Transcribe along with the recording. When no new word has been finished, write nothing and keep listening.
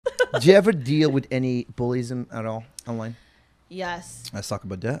Do you ever deal with any bullyism at all online? Yes. Let's talk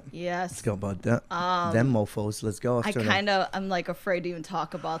about that. Yes. Let's go about that. Them mofos. Let's go. I'm like afraid to even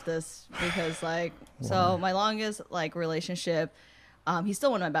talk about this because like, so my longest like relationship, he's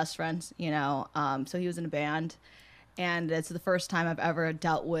still one of my best friends, you know. So he was in a band, and it's the first time I've ever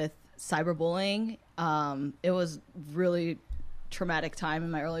dealt with cyberbullying. It was really traumatic time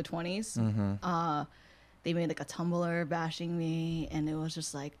in my early 20s. They made like a Tumblr bashing me, and it was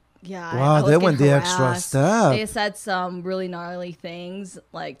just like, yeah. Wow, they went the extra step. They said some really gnarly things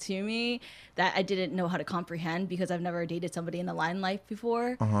like to me that I didn't know how to comprehend because I've never dated somebody in the line life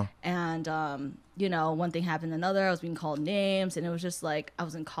before. And you know, one thing happened to another. I was being called names, and it was just like I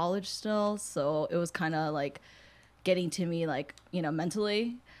was in college still, so it was kind of like getting to me, like, you know,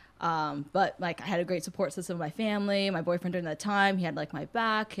 mentally. But like I had a great support system with my family. My boyfriend during that time, he had like my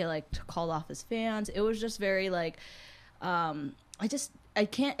back. He like called off his fans. It was just very like, I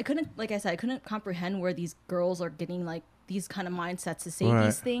couldn't, like I said, I couldn't comprehend where these girls are getting like these kind of mindsets to say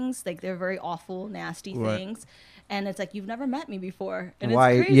these things. Like they're very awful, nasty things. And it's like, you've never met me before. And it's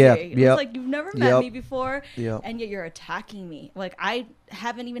crazy. It's like, you've never met me before. And yet you're attacking me. Like I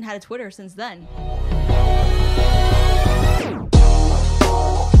haven't even had a Twitter since then.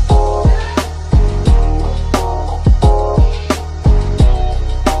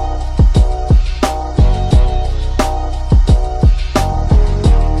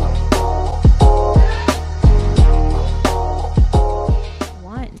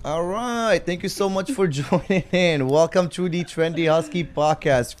 All right. Thank you so much for joining in. Welcome to the Trendy Husky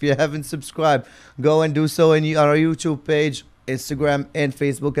podcast. If you haven't subscribed, go and do so on our YouTube page, Instagram, and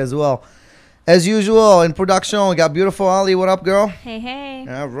Facebook as well. As usual, in production, we got beautiful Ali. What up, girl? Hey, hey.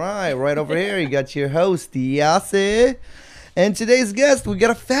 All right. Right over here, you got your host, Yase. And today's guest, we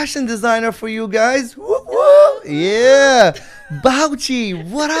got a fashion designer for you guys. Woo, woo. Yeah. BaoThy.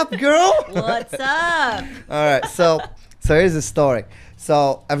 What up, girl? What's up? All right. So here's the story.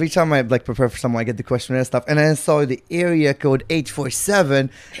 So every time I like prepare for someone, I get the questionnaire and stuff, and then I saw the area code 847,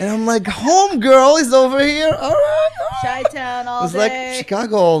 and I'm like, "Home girl is over here." All right. Chi-town all day. It was like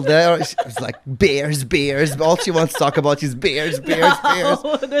Chicago all day. It's like bears. All she wants to talk about is bears.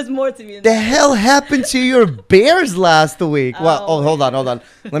 There's more to me. The hell happened to your bears last week? Well, hold on.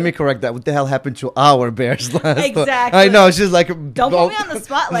 Let me correct that. What the hell happened to our bears last week? Exactly. I know. She's like, don't put me on the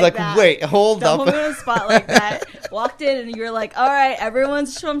spot like that. Wait, hold up. Don't put me on the spot like that. Walked in and you're like, all right,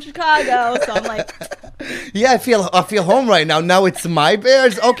 everyone's from Chicago. So I'm like, yeah, I feel home right now. Now it's my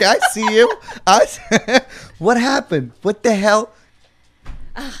bears. Okay, I see you. What happened? What the hell?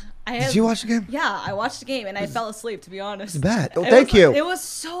 Did you watch the game? Yeah, I watched the game and I fell asleep, to be honest. It's bad. Oh, thank you. It was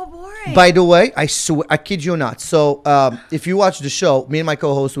so boring. By the way, I swear, I kid you not. So if you watch the show, me and my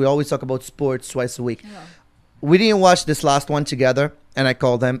co-host, we always talk about sports twice a week. Yeah. We didn't watch this last one together, and I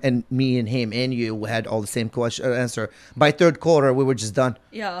called him, and me and him and you had all the same answer. By third quarter, we were just done.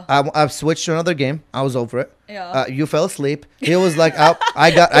 Yeah. I've switched to another game. I was over it. Yeah. You fell asleep. He was like,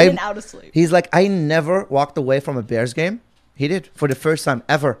 I'm out of sleep. He's like, I never walked away from a Bears game. He did for the first time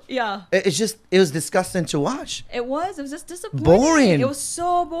ever. Yeah. It was disgusting to watch. It was just disappointing. Boring. It was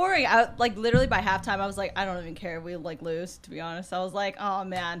so boring. I like literally by halftime I was like, I don't even care if we like lose, to be honest. I was like, oh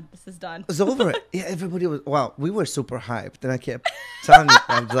man, this is done. It was over it. Yeah, everybody was, wow, we were super hyped. And I kept telling you,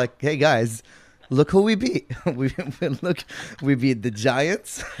 I was like, hey guys, look who we beat. we beat the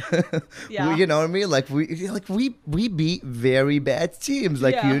Giants. Yeah. You know what I mean? Like we beat very bad teams.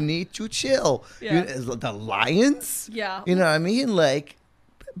 Like you need to chill. Yeah. The Lions. Yeah. You know what I mean? Like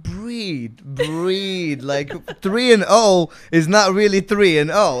breathe. Like 3-0 is not really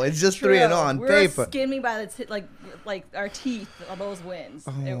 3-0. It's just 3-0 on paper. We're skimming by the like our teeth on those wins.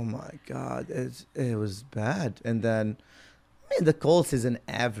 Oh my God, it was bad. And then. The Colts is an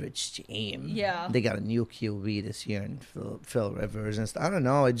average team. Yeah. They got a new QB this year in Phil Rivers and stuff. I don't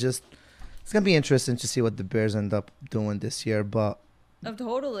know. It's going to be interesting to see what the Bears end up doing this year. But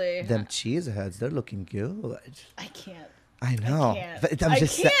totally. Them cheeseheads, they're looking good. I can't. I know. I can't. It's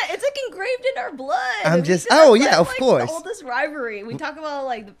like engraved in our blood. Of course. The oldest rivalry. We talk about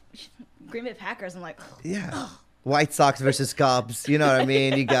like the Green Bay Packers. I'm like, yeah. White Sox versus Cubs, you know what I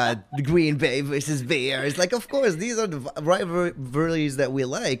mean? You got the Green Bay versus Bears. Like, of course, these are the rivalries that we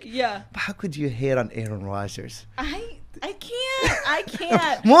like. Yeah. But how could you hate on Aaron Rodgers? I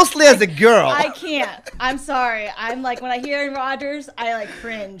can't. Mostly as a girl. I can't. I'm sorry. I'm like, when I hear Aaron Rodgers, I like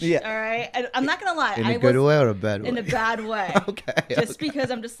cringe. Yeah. All right? I'm not going to lie. In a good way or a bad way? In a bad way. Okay. Just because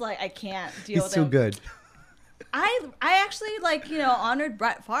I'm just like, I can't deal with it. He's too good. I actually honored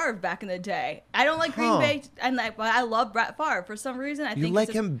Brett Favre back in the day. I don't like Green Bay, but I love Brett Favre for some reason. I think you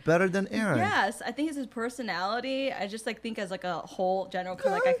like him better than Aaron. Yes, I think it's his personality. I just think as a whole general,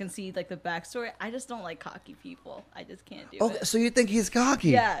 because I can see the backstory. I just don't like cocky people. I just can't do it. So you think he's cocky?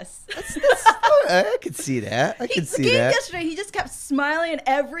 Yes. I could see that. I could see that. Yesterday, he just kept smiling at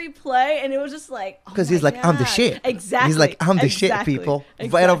every play, and it was just like, because he's like, I'm the shit. Exactly. He's like, I'm the shit, people.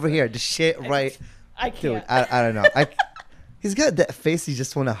 Right over here, the shit, right? I can't. Dude, I don't know. He's got that face. He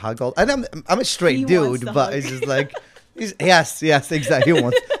just want to hug all. And I'm a straight dude, but it's just like, yes, exactly.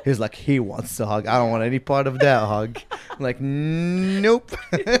 He wants to hug. I don't want any part of that hug. I'm like, nope.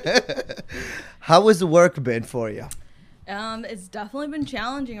 How has work been for you? It's definitely been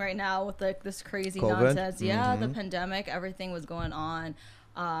challenging right now with this crazy COVID? nonsense. Yeah, the pandemic, everything was going on.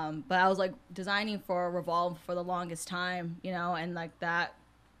 But I was designing for Revolve for the longest time, and that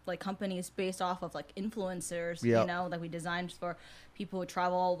companies based off of influencers, we designed for people who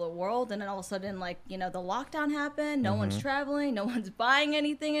travel all over the world, and then all of a sudden the lockdown happened, no one's traveling, no one's buying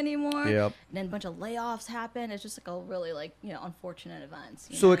anything anymore, and then a bunch of layoffs happened. It's just a really unfortunate events.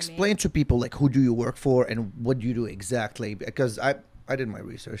 So explain to people who do you work for and what do you do exactly, because I did my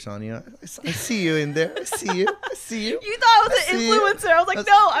research on you. I see you in there. I see you. You thought I was an influencer. I was like,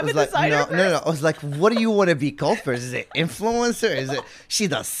 no, I'm a designer. No. I was like, what do you want to be called first? Is it influencer? Is it she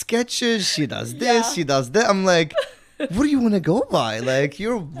does sketches? She does this. She does that. I'm like, what do you want to go by?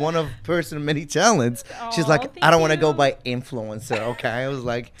 You're one of person of many talents. She's like, I don't want to go by influencer. Okay. I was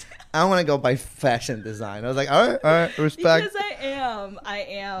like, I want to go by fashion design. I was like, all right, respect. Because I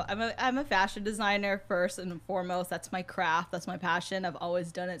am. I'm a fashion designer first and foremost. That's my craft. That's my passion. I've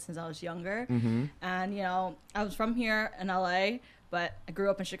always done it since I was younger. And, I was from here in LA, but I grew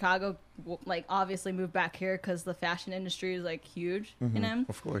up in Chicago, obviously moved back here because the fashion industry is, huge,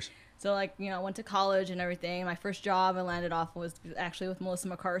 Of course. So, I went to college and everything. My first job I landed off was actually with Melissa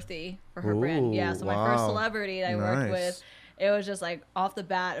McCarthy for her brand. Yeah, so my first celebrity that I worked with. It was just off the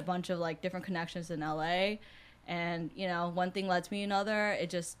bat, a bunch of different connections in LA. And, one thing led to me another. It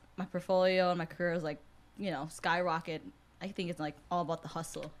just, my portfolio and my career was skyrocket. I think it's all about the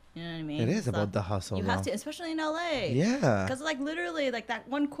hustle. You know what I mean? It is about the hustle. You have to, especially in LA. Yeah. Because literally that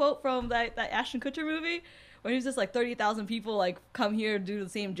one quote from that Ashton Kutcher movie, when he was just 30,000 people come here to do the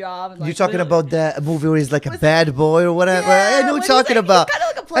same job. And, you're talking about that movie where he's a bad boy or whatever. Yeah, I know what you're talking about. He's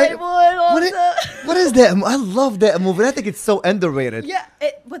kind of like a playboy and all that. What is that? I love that movie. I think it's so underrated. Yeah,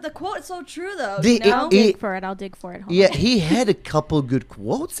 but the quote is so true though. I'll dig for it. Hold on. He had a couple good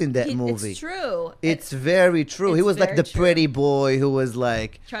quotes in that movie. It's true. It's very true. He was the pretty boy who was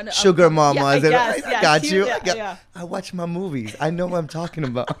trying to sugar mamas. I got you. I watch my movies. I know what I'm talking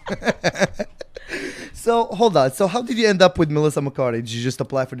about. So hold on. So how did you end up with Melissa McCarthy? Did you just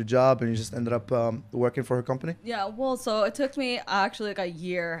apply for the job and you just ended up working for her company? Yeah. Well, so it took me actually a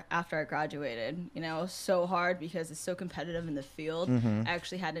year after I graduated. It was so hard because it's so competitive in the field. I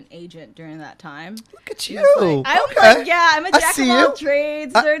actually had an agent during that time. Look at you. I'm a jack of all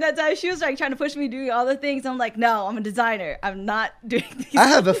trades during that time. She was trying to push me to do other things. I'm like, no, I'm a designer. I'm not doing these I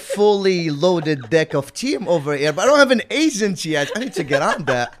have a fully loaded deck of team over here, but I don't have an agent yet. I need to get on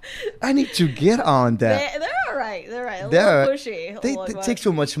that. They're all right. They're right. A little pushy. They take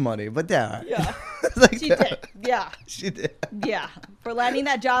too much money, but they're all right. Yeah. She did. Yeah. She did. Yeah. For landing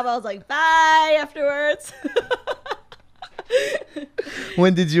that job, I was like, bye afterwards.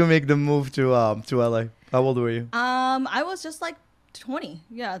 When did you make the move to LA? How old were you? I was just 20.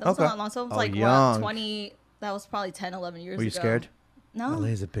 Yeah, that was not long. So it was young. 20. That was probably 10, 11 years ago. Were you scared? No. LA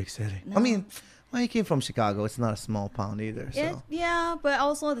is a big city. No. I mean, you came from Chicago. It's not a small town either. So. Yeah, but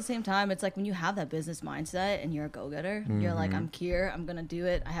also at the same time, it's when you have that business mindset and you're a go-getter, you're like, I'm here, I'm going to do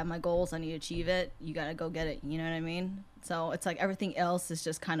it. I have my goals. I need to achieve it. You got to go get it. You know what I mean? So it's everything else is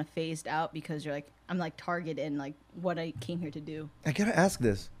just kind of phased out because you're I'm targeted in what I came here to do. I got to ask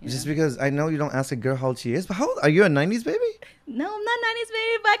this just because I know you don't ask a girl how old she is, but how old are you? A 90s baby? No, I'm not 90s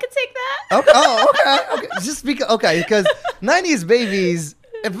baby, but I could take that. Okay. Just because 90s babies,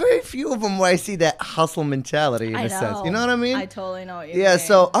 very few of them where I see that hustle mentality in a sense. You know what I mean? I totally know what you're saying.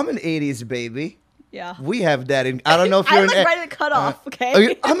 So I'm an 80s baby. Yeah. We have that in. I don't know if you're I'm ready to cut off,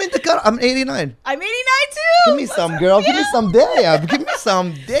 okay? I'm in the cut. I'm 89. I'm 89 too. Give me some, girl. Give me some. Damn. Give me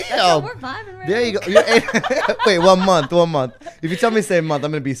some. Damn. We're vibing right There you go. Wait, 1 month. 1 month. If you tell me same month,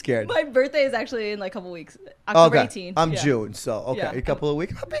 I'm going to be scared. My birthday is actually in a couple weeks. October 18th. I'm June, so a couple of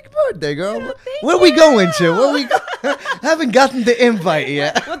weeks. Big birthday, girl. Yeah, Where are we going to? Haven't gotten the invite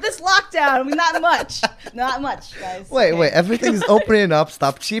yet. With this lockdown, not much. Not much, guys. Wait. Everything's opening up.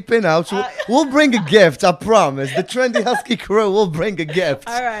 Stop cheaping out. We'll bring a gift. I promise. The Trendy Husky crew will bring a gift.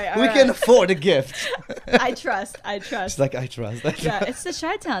 All right. We can afford a gift. I trust. She's like, I trust. Yeah, it's the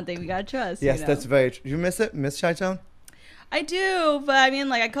Chi-Town thing. We gotta trust. Yes, that's very true. You miss it? Miss Chi-Town? I do, but I mean,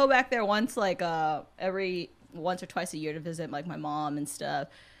 like, I go back there once, like, every once or twice a year to visit, like, my mom and stuff.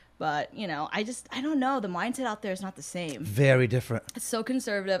 But, you know, I don't know. The mindset out there is not the same. Very different. It's so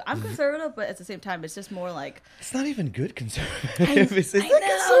conservative. I'm conservative, but at the same time, it's just more like... It's not even good conservative.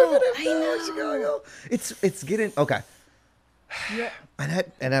 I know. Chicago. It's getting... Okay. Yeah.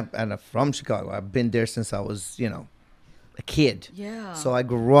 And I'm from Chicago. I've been there since I was, a kid. Yeah. So I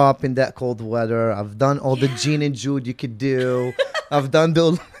grew up in that cold weather. I've done all the Gene and Jude you could do. I've done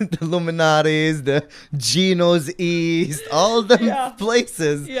the Illuminatis, the Geno's East, all them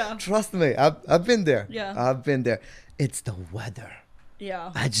places. Yeah. Trust me, I've been there. Yeah. I've been there. It's the weather.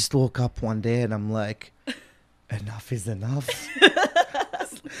 Yeah. I just woke up one day and I'm like, enough is enough.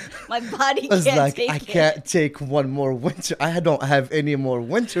 My body I was can't like, take I it. can't take one more winter. I don't have any more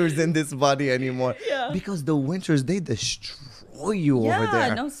winters in this body anymore. Yeah. Because the winters, they destroy you over there.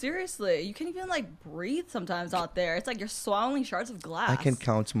 Yeah, no, seriously. You can't even, like, breathe sometimes out there. It's like you're swallowing shards of glass. I can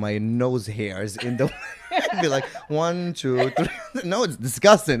count my nose hairs in the... be like, 1, 2, 3. No, it's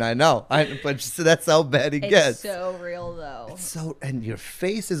disgusting, I know. But that's how bad it gets. It's so real, though. And your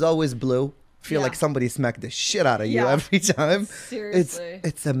face is always blue. Feel Yeah. like somebody smacked the shit out of you Yeah. every time. Seriously.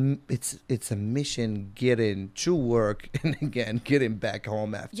 It's a mission getting to work and again getting back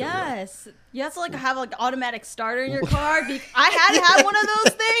home after work. Yes. You have to like have like automatic starter in your car. I had to have one of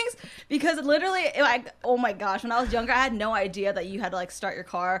those things because literally, like, oh my gosh, when I was younger, I had no idea that you had to like start your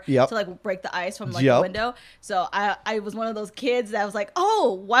car Yep. to like break the ice from like Yep. the window. So I was one of those kids that was like,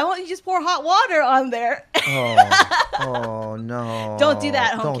 oh, why won't you just pour hot water on there? Oh no! Don't do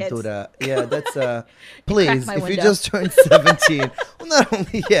that, home Don't kids. do that. Yeah, that's please. my If you window. just turned 17, well, not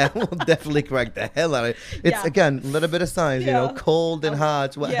only we'll definitely crack the hell out of it. It's Yeah. again a little bit of science, Yeah. cold and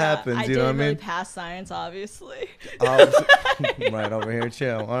hot. What happens? I You know what I didn't really mean? pass science, obviously. Right over here,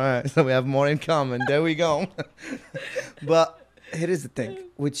 chill. All right, so we have more in common. There we go. But here is the thing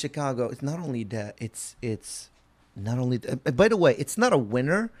with Chicago. It's not only that. It's not only. By the way, it's not a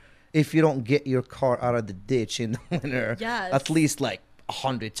winner if you don't get your car out of the ditch in the winter. Yes. At least like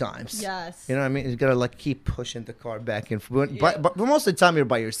 100 times. Yes. You know what I mean? You gotta like keep pushing the car back and forth. Yeah. But most of the time you're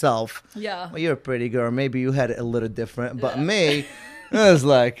by yourself. Yeah. Well, you're a pretty girl. Maybe you had it a little different. But Yeah. me, I was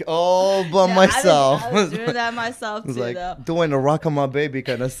like all by Yeah, myself. I was doing that myself It was too, like though. doing a rock on my baby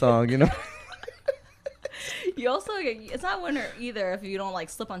kind of song, you know? You also, it's not winter either if you don't like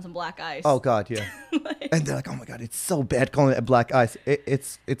slip on some black ice. Oh God, yeah. And they're like, oh my God, it's so bad calling it black ice.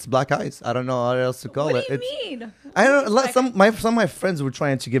 It's black ice. I don't know how else to call what it. do you mean? I don't know. Like- Some of my friends were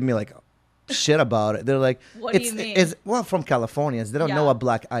trying to give me like shit about it. They're like, What do you mean? It's well from Californians. They don't know Yeah. what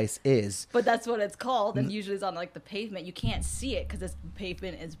black ice is. But that's what it's called. And usually it's on like the pavement. You can't see it because this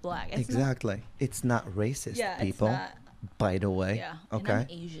pavement is black. It's Exactly. It's not racist, Yeah, it's people. not. By the way. Yeah. Okay. And I'm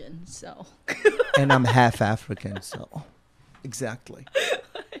Asian, so. And I'm half African, so exactly.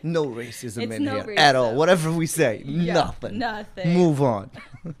 No racism It's in no here at all. racism. Whatever we say, Yeah, nothing. nothing. Move on.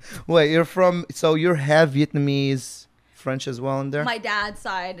 Wait, you're half Vietnamese, French as well in there? My dad's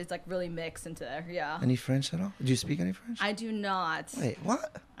side is like really mixed into there. Yeah. Any French at all? Do you speak any French? I do not. Wait,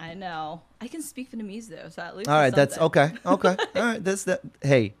 what? I know. I can speak Vietnamese though, so at least. All right, it's that's something. okay. Okay. All right, that's that.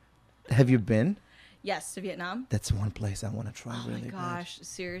 Hey, have you been? Yes, to Vietnam. That's one place I want to try Oh really my gosh,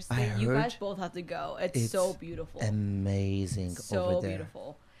 seriously. I You guys heard both have to go. It's so beautiful. Amazing So over there.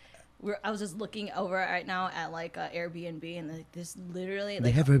 beautiful. I was just looking over right now at like Airbnb and like this literally They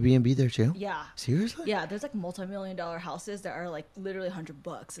like have Airbnb there too? yeah. Seriously? Yeah, there's like multi-million-dollar houses that are like literally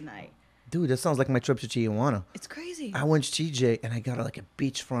 $100 a night. Dude, that sounds like my trip to Tijuana. It's crazy. I went to TJ and I got like a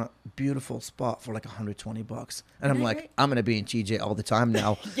beachfront, beautiful spot for like $120. And I'm that like, great? I'm gonna be in TJ all the time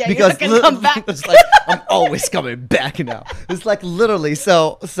now. Yeah, you're not gonna come back. It's like I'm always coming back now. It's like literally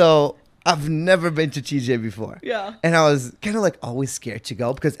so I've never been to TJ before. Yeah. And I was kind of like always scared to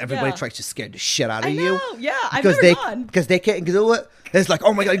go because everybody Yeah. tries to scare the shit out of I you. know. Yeah, I've Because never gone. because they can't do it. It's like,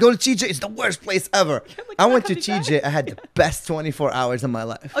 oh my God, go to TJ. It's the worst place ever. like, I "You're went not to coming TJ. I had the best 24 hours of my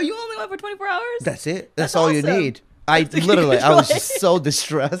life. Oh, you only went for 24 hours? That's it. That's That's all you awesome. need. I That's a literally, good I was choice. just so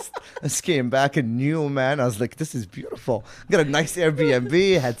distressed. I just came back and knew, man. I was like, this is beautiful. Got a nice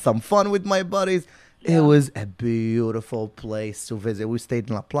Airbnb, had some fun with my buddies. Yeah. It was a beautiful place to visit. We stayed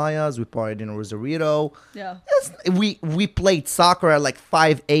in La Playas. We partied in Rosarito. Yeah. We played soccer at like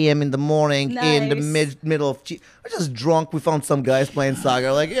 5 a.m. in the morning in the Nice. middle of... We're just drunk. We found some guys playing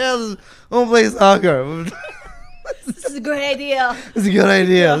soccer. Like, yeah, we'll play soccer. This is a great idea. It's a good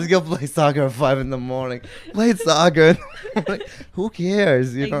idea. Let's go play soccer at 5 in the morning. Play soccer. Like, who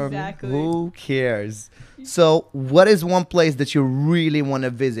cares? You know what I mean? Exactly. Who cares? So, what is one place that you really want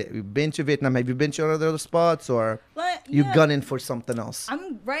to visit? You've been to Vietnam. Have you been to other spots, or you gunning for something else?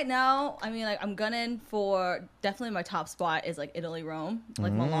 I'm right now. I mean, like I'm gunning for definitely my top spot is like Italy, Rome,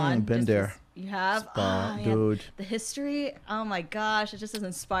 like Milan. Been there. You have, Spot, dude. The history. Oh my gosh, it just is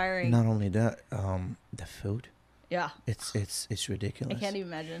inspiring. Not only that, the food. Yeah. It's ridiculous. I can't even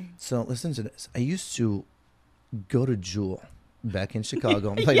imagine. So listen to this. I used to go to Jewel back in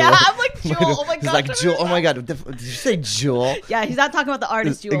Chicago. Yeah, I'm like Jewel. Oh my god. It's like Jewel. Oh my god. Did you say Jewel? Yeah, he's not talking about the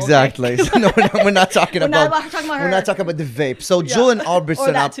artist Jewel. Exactly. Okay? No, we're not talking about. Her. We're not talking about the vape. So Jewel and Albertson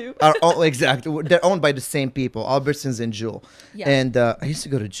Or that too. are exactly. They're owned by the same people. Albertsons and Jewel. Yeah. And I used to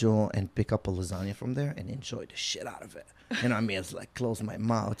go to Jewel and pick up a lasagna from there and enjoy the shit out of it. You know what I mean? It's like close my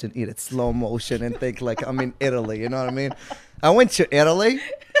mouth and eat it slow motion and think like I'm in Italy. You know what I mean? I went to Italy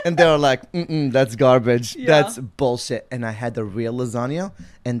and they were like, that's garbage. Yeah. That's bullshit. And I had the real lasagna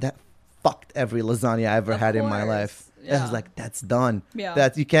and that fucked every lasagna I ever had in my life. Yeah. I was like, that's done. Yeah.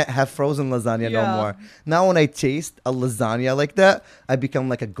 That you can't have frozen lasagna no Yeah. more. Now when I taste a lasagna like that, I become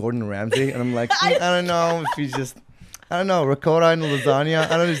like a Gordon Ramsay and I'm like, I don't know if you just... I don't know, ricotta and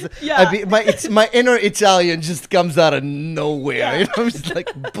lasagna. I don't know. Yeah. My inner Italian just comes out of nowhere. Yeah. You know, I'm just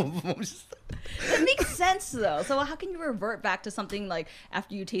like, boom, I'm just... It makes sense though. So how can you revert back to something like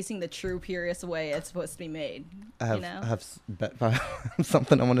after you tasting the true purest way it's supposed to be made? I have, you know? I have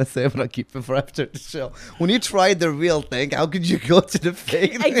something I want to say, but I'll keep it for after the show. When you try the real thing, how could you go to the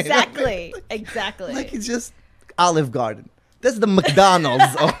fake? Exactly. Exactly. Like it's just Olive Garden. That's the McDonald's.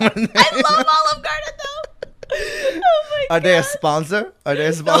 I love Olive Garden though. Oh my Are they a sponsor? All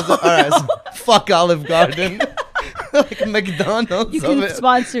right, so fuck Olive Garden. Like McDonald's. You can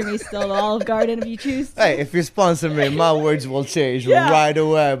sponsor me still, Olive Garden, if you choose to. Hey, if you sponsor me, my words will change Yeah. right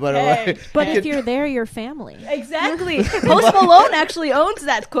away. By the way, But if you're there, you're family. Exactly. Post Malone actually owns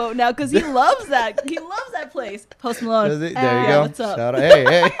that quote now because he loves that. He loves that place. Post Malone. There you Yeah, go. what's up? Shout out.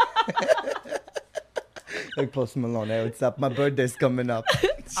 Hey. Like Post Malone. Hey, what's up? My birthday's coming up.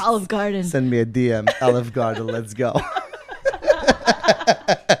 Olive Garden. Send me a DM. Olive Garden. Let's go.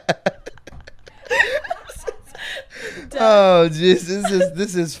 Oh, jeez.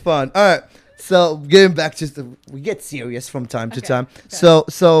 This is fun. All right. So getting back to we get serious from time to time. Okay.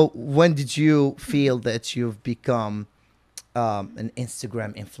 So when did you feel that you've become an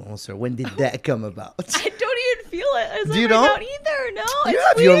Instagram influencer? When did that come about? I don't even feel it. It's Do you not know? out either. No, You it's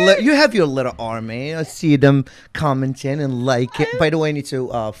have weird. you have your little army. I see them commenting and like it. By the way, you need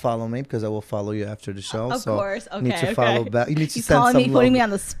to follow me because I will follow you after the show. Of course. You need to Okay, follow okay. back. You need to He's send calling some me, putting love. me on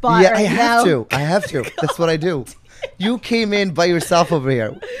the spot Yeah, right I have now. to. I have to. That's what I do. You came in by yourself over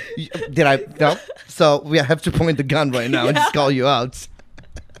here. Did I? No. So we have to point the gun right now and just call you out.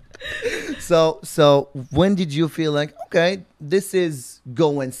 So when did you feel like, okay, this is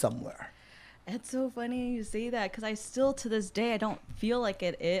going somewhere? It's so funny you say that because I still to this day I don't feel like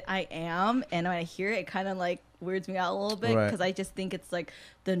I am, and when I hear it, it kind of like weirds me out a little bit Right. because I just think it's like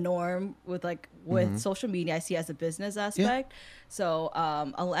the norm with social media. I see it as a business aspect. So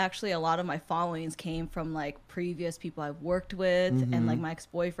actually a lot of my followings came from like previous people I've worked with and like my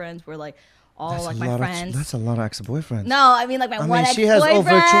ex-boyfriends were like all like my friends. That's a lot of ex-boyfriends. No, I mean like my one she has over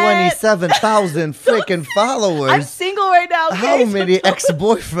ex-boyfriend. 27,000 freaking followers. I'm single right now. Okay? How So many don't-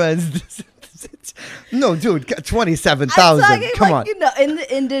 ex-boyfriends? No, dude, I'm 27,000. talking Come like, on. you know, in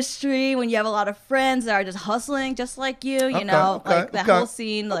the industry, when you have a lot of friends that are just hustling just like you know, okay, like that okay, whole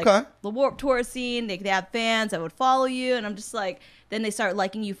scene, like okay. the Warped Tour scene, they have fans that would follow you, and I'm just like, then they start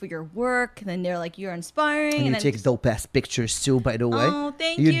liking you for your work, and then they're like, you're inspiring. And you then take dope-ass pictures too, by the way. Oh,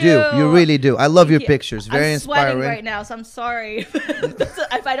 thank you. you. do. You really do. I love your you. pictures. Very I'm sweating inspiring. right now, so I'm sorry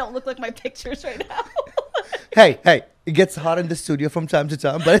if I don't look like my pictures right now. Hey, it gets hot in the studio from time to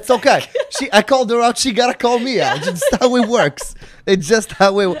time, but it's okay. I called her out. She gotta call me out. It's just how it works. It's just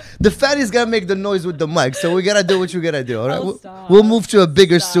how it. The fatty's gotta make the noise with the mic, so we gotta do what you gotta do. All right, stop. we'll move to a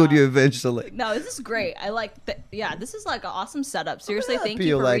bigger Stop. studio eventually. No, this is great. I like yeah, this is like an awesome setup. Seriously, thank Happy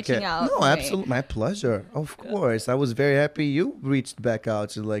you for like reaching it. out. No, to me. absolutely, my pleasure. Of course, I was very happy you reached back out.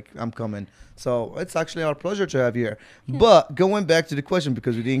 To like, I'm coming. So it's actually our pleasure to have you here. But going back to the question,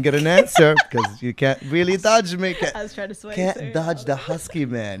 because we didn't get an answer, because you can't really dodge me. I was trying to sway. Can't dodge the husky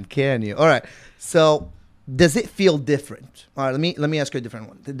man, can you? All right. So does it feel different? All right, let me ask you a different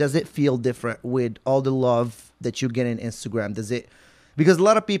one. Does it feel different with all the love that you get in Instagram? Does it? Because a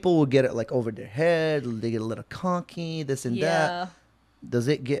lot of people will get it like over their head. They get a little cocky, this and that. Does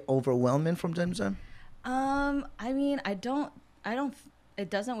it get overwhelming from time to time? I mean, I don't It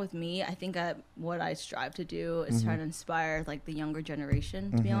doesn't with me. I think what I strive to do is try to inspire like the younger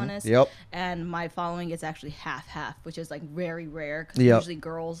generation, to be honest. Yep. And my following is actually half, which is like very rare because Yep. usually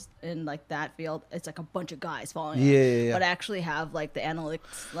girls in like that field, it's like a bunch of guys following. Yeah, them. yeah, yeah. But I actually have like the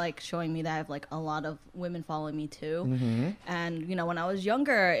analytics like showing me that I have like a lot of women following me too. And you know, when I was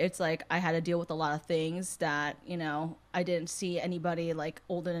younger, it's like I had to deal with a lot of things that I didn't see anybody like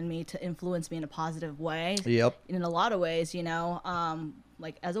older than me to influence me in a positive way. Yep. In a lot of ways,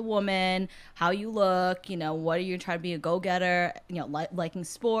 like as a woman, how you look, what are you trying to be a go-getter, liking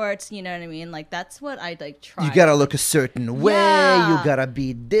sports, you know what I mean? Like that's what I like try. You gotta look a certain way. Yeah. You gotta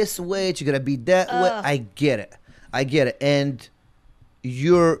be this way. You gotta be that way. I get it. And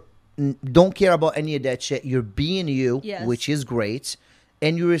don't care about any of that shit. You're being you, Yes. which is great.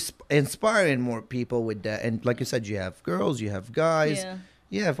 And you're inspiring more people with that. And like you said, you have girls, you have guys. Yeah.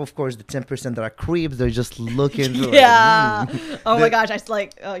 You have, of course, the 10% that are creeps. They're just looking. Yeah. Like, Oh my gosh. You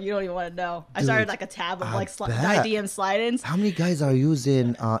don't even want to know. I started like a tab of I like bet. DM slide-ins. How many guys are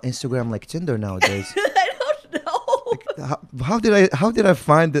using Instagram like Tinder nowadays? I don't know. How did I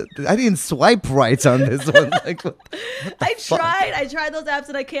find it? I didn't swipe right on this one. Like, what the I fuck? tried those apps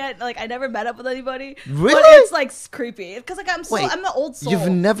and I can't, like, I never met up with anybody. Really? But it's like creepy. Because like I'm Wait, the old soul. You've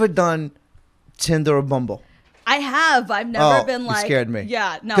never done Tinder or Bumble? I have. I've never been you like. scared me.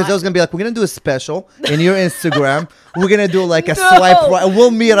 Yeah, no. Because I was gonna be like, we're gonna do a special in your Instagram. We're gonna do like a No. swipe right. We'll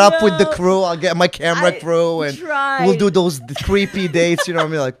meet up with the No. crew. I'll get my camera I crew and tried. we'll do those creepy dates. You know what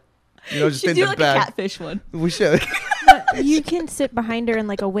I mean? Like, just should in do the like back. a catfish one. We should. You can sit behind her in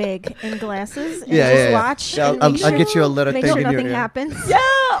like a wig and glasses and Yeah, just yeah, yeah. watch. Yeah, and I'll make get you a little make thing sure in your nothing ear. happens.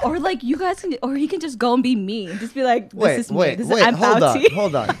 Yeah, or like you guys can, or he can just go and be me. Just be like, this is me. I'm hold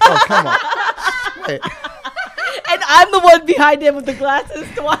BaoThy. on. Oh, come on. Wait. And I'm the one behind him with the glasses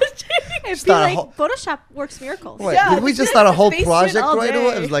to watch it. It'd be Start a like whole- Photoshop works miracles. Wait, Yeah, did we just just get start a whole face project in all right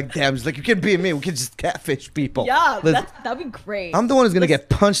away? day. It was like, damn, it's like, you can be me. We can just catfish people. Yeah, Let's- that'd be great. I'm the one who's going to get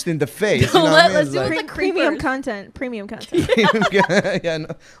punched in the face. You know what I mean? Let's It's do it like- with the Premium creepers. content. Premium content. yeah, no,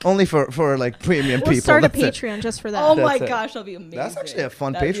 only for like premium We'll people. start a That's it. Patreon just for that. Oh my That's it. gosh, that'll be amazing. That's actually a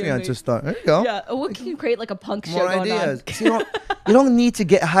fun That'd be Patreon to amazing. start. There you go. Yeah, we can create like a punk show More going ideas. on. See, you don't need to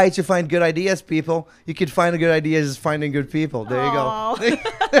get high to find good ideas, people. You can find good ideas just finding good people. There you go. Aw.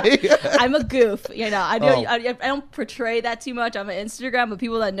 There you go. I'm a goof, I do. Oh. I don't portray that too much on my Instagram, but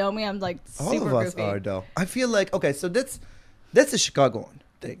people that know me, I'm like All super of us goofy. are though. I feel like okay, so that's a Chicagoan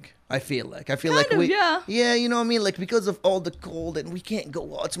thing. I feel like Kind of, we yeah. you know what I mean, like because of all the cold and we can't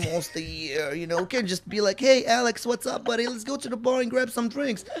go out most of the year, we can't just be like, hey Alex, what's up buddy, let's go to the bar and grab some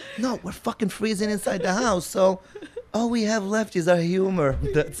drinks. No, we're fucking freezing inside the house, so all we have left is our humor.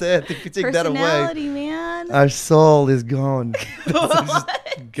 That's it. If you take that away, Personality, man. our soul is gone. It's just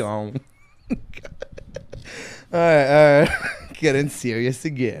gone. all right. Getting serious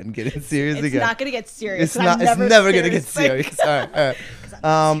again. It's not gonna get serious. It's not. It's never gonna get serious. All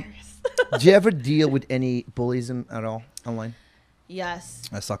right. Do you ever deal with any bullyism at all online? Yes.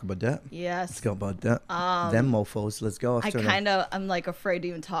 Let's talk about that. Yes. Let's go about that. Them mofos. Let's go. I'm like afraid to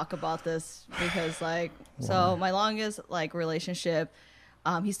even talk about this because like, so my longest like relationship,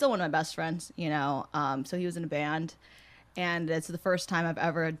 he's still one of my best friends, so he was in a band and it's the first time I've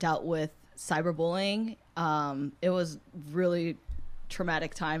ever dealt with cyberbullying. It was really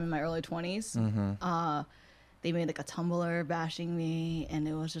traumatic time in my early 20s. They made like a Tumblr bashing me and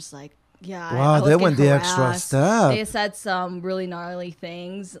it was just like, yeah. Wow, I was they getting went the extra harassed. step. They said some really gnarly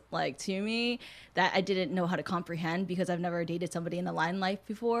things like to me that I didn't know how to comprehend because I've never dated somebody in the line life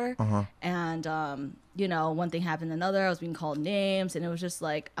before. And, one thing happened to another. I was being called names and it was just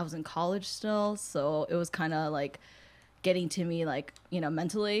like I was in college still. So it was kind of like getting to me like,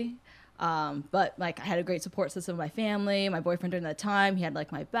 mentally. But like I had a great support system with my family, my boyfriend during that time, he had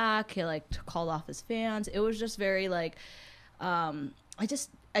like my back, he like called off his fans. It was just very like,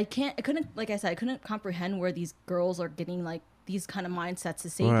 I couldn't, like I said, I couldn't comprehend where these girls are getting like these kind of mindsets to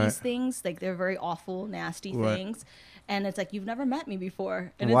say Right. these things. Like they're very awful, nasty Right. things. And it's like, you've never met me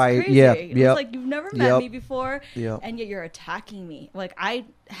before. And Why? it's crazy. Yeah, It's yep. like, you've never met me before. Yep. And yet you're attacking me. Like I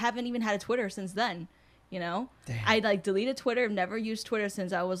haven't even had a Twitter since then. Damn. I like deleted Twitter, never used Twitter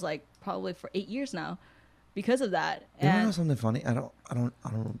since I was like probably for 8 years now because of that. You wanna know And something funny? I don't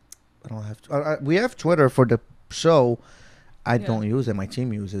have. We have Twitter for the show. I don't use it. My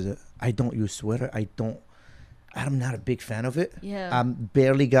team uses it. I don't use Twitter. I'm not a big fan of it. Yeah. I'm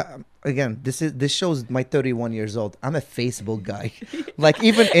barely got. Again, this shows my 31 years old. I'm a Facebook guy. Like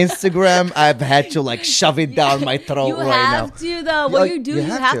even Instagram, I've had to like shove it down my throat you right now. have to though. What Yeah, you do, you you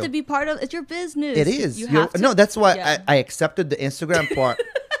have have to. to be part of. It's your business. It is. You have to. No, that's why Yeah. I accepted the Instagram part.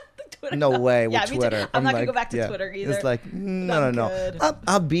 Twitter. No way with Yeah, me too. Twitter. I'm not gonna like, go back to Twitter either. It's like, no, I'm no, good. no.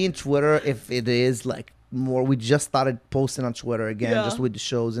 I'll be in Twitter if it is like more. We just started posting on Twitter again, Yeah. just with the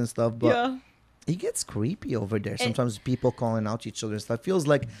shows and stuff. But Yeah. it gets creepy over there. Sometimes people calling out each other and stuff. Feels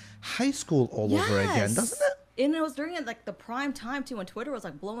like high school all over again, doesn't it? And it was during like the prime time too, when Twitter was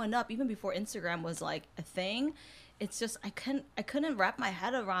like blowing up, even before Instagram was like a thing. It's just I couldn't wrap my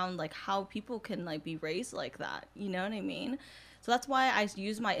head around like how people can like be raised like that. You know what I mean? So that's why I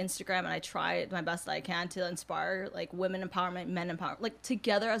use my Instagram and I try my best that I can to inspire like women empowerment, men empowerment, like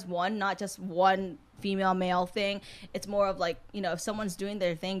together as one, not just one female male thing. It's more of like, you know, if someone's doing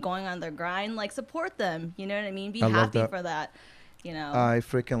their thing, going on their grind, like support them. You know what I mean? Be I love happy that. for that. You know. I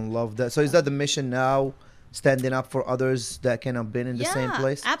freaking love that. So is that the mission now? Standing up for others that kind of been in the same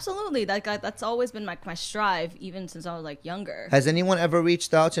place? Absolutely. That's always been my strive, even since I was like younger. Has anyone ever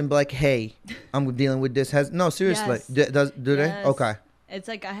reached out and be like, "Hey, I'm dealing with this"? No, seriously. Yes. Do they? Yes. Okay. It's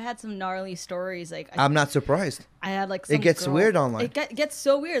like I had some gnarly stories. Like I'm not surprised. I had like some It gets girl, weird online. It gets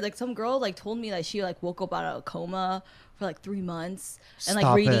so weird. Like some girl like told me that she like woke up out of a coma for like 3 months and like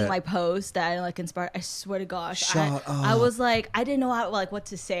Stop reading it. my post that like inspired. I swear to gosh, Shut I up. was like I didn't know how like what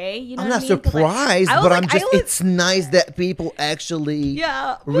to say. You know I'm what not I mean? 'Cause, like, surprised, I was, but like, I'm just. I was- It's nice that people actually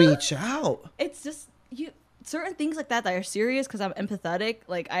yeah reach out. It's just certain things like that are serious because I'm empathetic.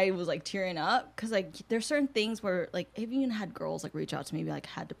 Like I was like tearing up because like there's certain things where like I've even had girls like reach out to me, be like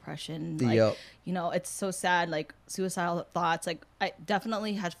had depression, like Yup. you know, it's so sad, like suicidal thoughts. Like I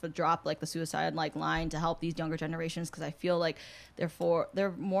definitely had to drop like the suicide like line to help these younger generations because I feel like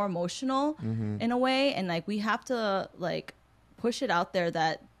they're more emotional in a way, and like we have to like push it out there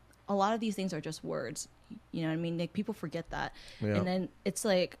that a lot of these things are just words. You know what I mean? Like people forget that, Yeah. and then it's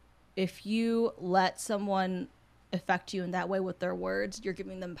like if you let someone affect you in that way with their words, you're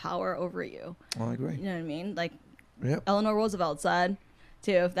giving them power over you. I agree. You know what I mean? Like Yep. Eleanor Roosevelt said,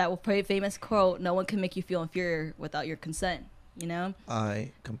 too, that famous quote, "No one can make you feel inferior without your consent." You know?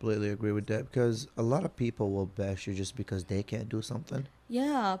 I completely agree with that because a lot of people will bash you just because they can't do something.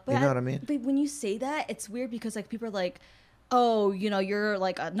 Yeah, but You know what I mean? But when you say that, it's weird because like people are like, "Oh, you know, you're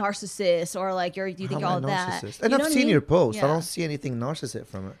like a narcissist," or like you think How you're am I all a that. narcissist? You And know I've what I seen mean? your post. I Yeah. don't see anything narcissist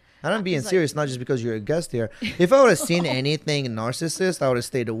from it. And I'm being It's like- serious, not just because you're a guest here. If I would have seen anything narcissist, I would have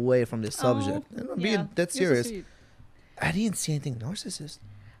stayed away from this subject. Oh, And I'm yeah. being that You're so serious. sweet. I didn't see anything narcissist.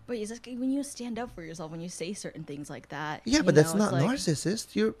 But it's like when you stand up for yourself, when you say certain things like that. Yeah, you but that's know, not it's like-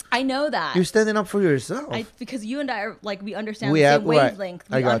 narcissist. I know that. You're standing up for yourself. Because you and I are like we understand We the have- same right. wavelength.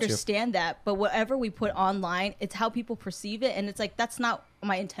 I We got you. understand that, but whatever we put online, it's how people perceive it, and it's like that's not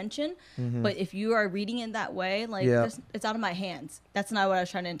my intention. But if you are reading it that way, like Yeah. it's out of my hands. That's not what I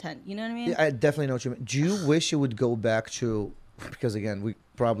was trying to intend. You know what I mean? Yeah, I definitely know what you mean. Do you wish you would go back to, because again, we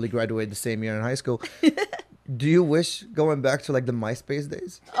probably graduated the same year in high school. Do you wish going back to like the MySpace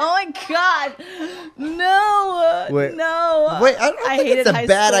days? Oh my god, no, Wait. no. Wait, I don't think it's a high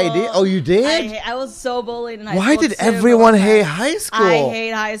bad school. idea. Oh, you did? I was so bullied in high Why school. did too, everyone but hate high school? I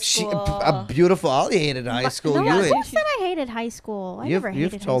hate high school. A beautiful Ollie hated high school. No, You I hate- never said I hated high school. I never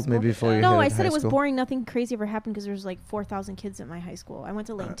hated You've told high me school. before you No, I hated said high it was school. boring. Nothing crazy ever happened because there was like 4,000 kids at my high school. I went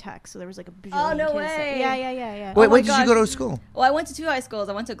to Lane Tech, so there was like a bajillion no kids. way. Yeah. Wait, Oh my where did you God. go to school? Well, I went to 2 high schools.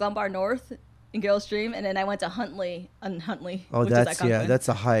 I went to Glenbar North in Girls Stream, and then I went to Huntley. Oh, which is that's at yeah, Conklin. that's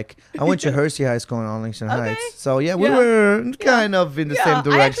a hike. I went to Hersey High School in Arlington Okay. Heights. So yeah, we Yeah. were kind of in the same I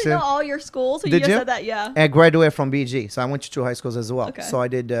actually direction. know all your schools. So Did you just you? said that, yeah. I graduated from BG, so I went to 2 high schools as well. Okay. So I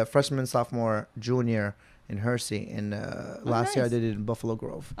did freshman, sophomore, junior in Hersey, and last year I nice. did it in Buffalo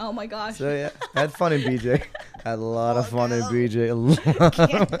Grove. Oh my gosh. So yeah, I had fun in BJ. Had a lot of fun in no. BJ.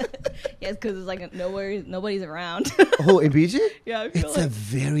 Yes, because it's like nobody's around. Oh, in BJ? Yeah, I feel It's a like-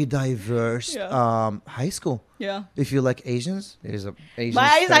 very diverse Yeah. high school. Yeah. If you like Asians, there's a Asian. My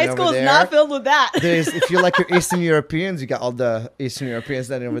high standing school over is there. not filled with that. There's, if you like your Eastern Europeans, you got all the Eastern Europeans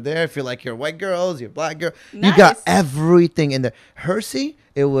standing over there. If you like your white girls, your black girl, you got Nice. everything in there. Hersey,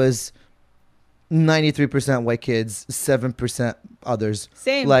 it was 93% white kids, 7% others.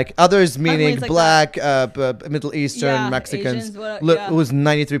 Same. Like others meaning it's like black, Middle Eastern, Yeah, Mexicans. Asians, what- Look, yeah. it was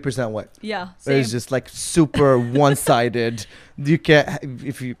 93% white. Yeah. It Same. was just like super one-sided. You can't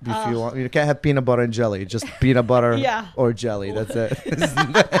if you want, you can't have peanut butter and jelly. Just peanut butter Yeah. or jelly. That's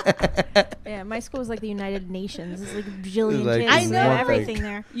it. Yeah, my school was like the United Nations. It's like a bajillion Like, kids. I know. and everything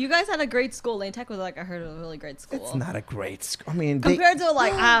there. You guys had a great school. Lane Tech was like I heard a really great school. It's not a great school. I mean, compared to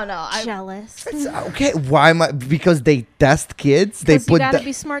like I don't know. Jealous. it's okay. Why am I? Because they test kids. They Because you put gotta that,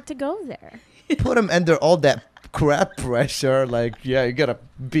 be smart to go there. put them under all that crap pressure. Like, yeah, you gotta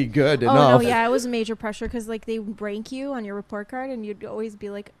be good Oh enough. no, yeah, it was a major pressure because like they rank you on your report card, and you'd always be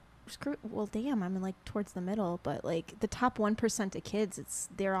like well, damn, I'm in like towards the middle, but like the top 1% of kids,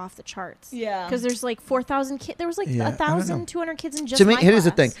 they're off the charts. Yeah. Because there's like 4,000 kids. There was like Yeah, I don't know. 1,200 kids in just To me, my here's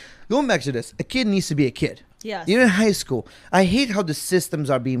the class. thing. Going back to this, a kid needs to be a kid. Yes. You're in high school. I hate how the systems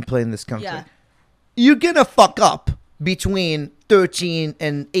are being played in this country. Yeah. You're gonna fuck up between 13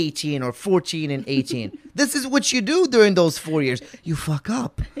 and 18 or 14 and 18. This is what you do during those 4 years. You fuck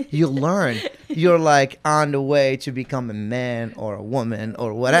up. You learn. You're like on the way to become a man or a woman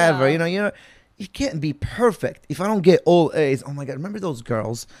or whatever. Yeah. You can't be perfect. If I don't get all A's, oh my God, remember those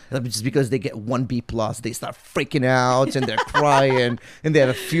girls? Just because they get 1 B plus, they start freaking out and they're crying and they have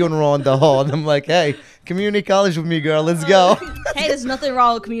a funeral in the hall. And I'm like, hey, community college with me, girl. Let's go. Hey, there's nothing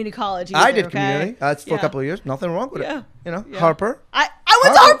wrong with community college. I either, did okay? community. That's for a Yeah. couple of years. Nothing wrong with Yeah. it. Yeah. Harper. I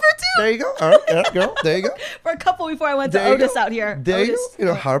went to Harper too. There you go. All right, yeah, girl. There you go. For a couple before I went to There you Otis go. out here. There you Otis.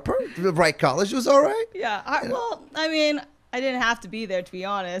 go. Harper. The right college was all right. Yeah. Well, I mean, I didn't have to be there, to be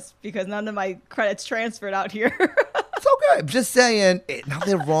honest, because none of my credits transferred out here. It's okay. Just saying,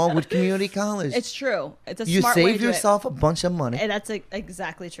 nothing wrong with community college. It's true. It's a You smart way to save do it. yourself a bunch of money. And that's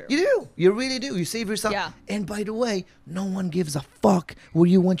exactly true. You do. You really do. You save yourself. Yeah. And by the way, no one gives a fuck where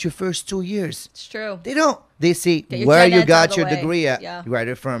you went your first 2 years. It's true. They don't. They see Get your where gen you eds out got of your the way. degree at. Yeah. You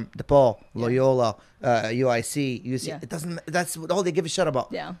graduated from DePaul, Loyola, UIC, UC. Yeah. It doesn't. That's all they give a shit about.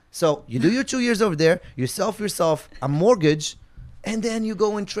 Yeah. So you do your 2 years over there. You self yourself a mortgage, and then you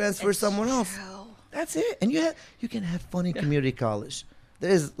go and transfer someone else. True. That's it. And you can have fun in community college.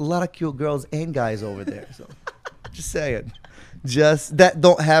 There's a lot of cute girls and guys over there. So just saying. Just that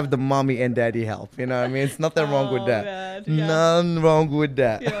don't have the mommy and daddy help. You know what I mean? It's nothing wrong with Oh, that. man. Yeah. None wrong with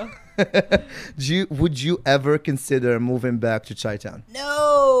that. Yeah. Would you ever consider moving back to Chi-Town? No.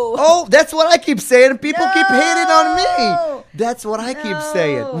 Oh, that's what I keep saying. People keep hating on me. No. That's what I keep No.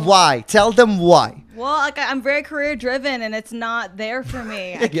 saying. Why? Tell them why. Well, like I'm very career driven, and it's not there for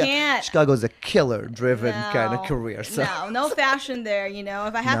me. I Yeah, can't. Chicago's a killer-driven No. kind of career. So. No fashion there.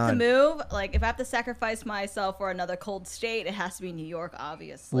 If I have None. to move, like if I have to sacrifice myself for another cold state, it has to be New York,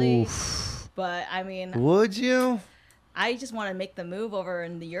 obviously. Oof. But I mean, Would you? I just want to make the move over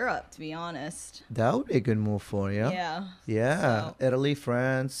into Europe, to be honest. That would be a good move for you. Yeah. Yeah. So- Italy,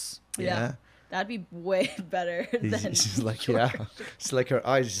 France. Yeah. Yeah. That'd be way better than. She's like, yeah. She's like, her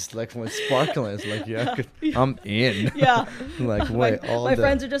eyes just like went sparkling. It's like, yeah, I'm in. Yeah. Like, wait, my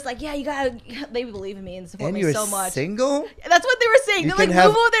friends are just like, yeah, you gotta. They believe in me and support And me you're so much. single? That's what they were saying. You They're like, can have-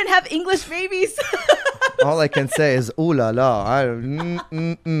 move over there and have English babies. All I can say is, ooh la la.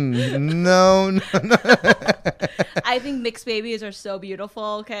 No. I think mixed babies are so beautiful.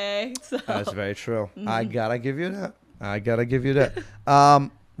 Okay. So. That's very true. I Mm-hmm. gotta give you that.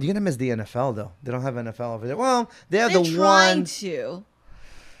 You're gonna miss the NFL though. They don't have NFL over there. Well, they have They're the trying one to.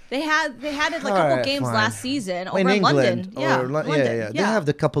 They had it like a couple Alright, games fine. last season over in in England. London. Yeah, Or London. yeah. They have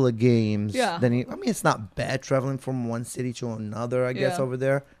the couple of games. Yeah. Then I mean, it's not bad traveling from one city to another. I guess Yeah. over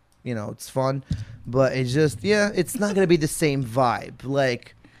there, it's fun, but it's just it's not gonna be the same vibe.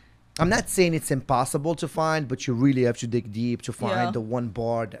 Like, I'm not saying it's impossible to find, but you really have to dig deep to find Yeah. the one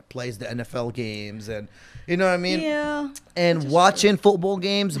bar that plays the NFL games, and you know what I mean. Yeah. And watching football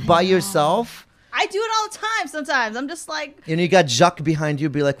games by yourself. I do it all the time sometimes. I'm just like, And you got Jacques behind you,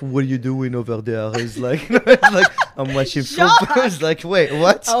 be like, "What are you doing over there?" He's like, "I'm watching Jacques! football." He's like, "Wait,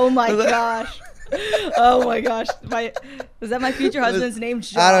 what?" oh my gosh. Oh my gosh. Is that my future husband's name?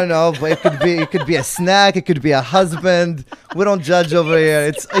 Jacques? I don't know, but it could be a snack, it could be a husband. We don't judge over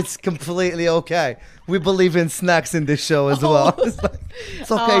here. It's completely okay. We believe in snacks in this show as well. It's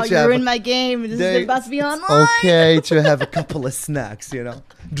okay Oh, to you have ruined my game. This There- is about to be it's online. okay to have a couple of snacks,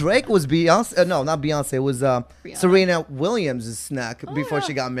 Drake was Beyonce. No, not Beyonce. It was Serena Williams' snack before yeah.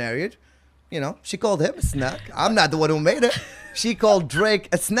 she got married. She called him a snack. I'm not the one who made it. She called Drake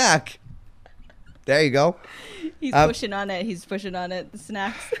a snack. There you go. He's pushing on it. He's pushing on it. The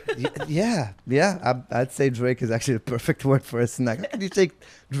snacks. Yeah. I'd say Drake is actually the perfect word for a snack. How can you take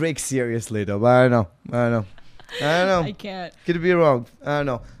Drake seriously, though? I don't know. I can't. Could be wrong. I don't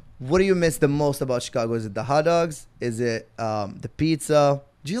know. What do you miss the most about Chicago? Is it the hot dogs? Is it the pizza?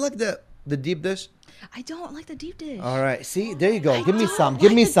 Do you like the deep dish? I don't like the deep dish. All right. See, there you go. I Give me don't some. like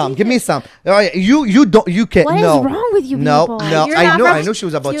Give me the some. deep Give me dish. some. All right. You don't. You can't. What is no. wrong with you No. people? No. You're I not knew. from- I knew she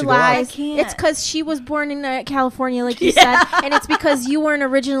was about You to go lies. out. can't. It's because she was born in California, like you said, and it's because you weren't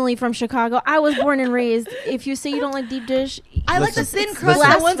originally from Chicago. I was born and raised. If you say you don't like deep dish, I like the Listen, thin crust,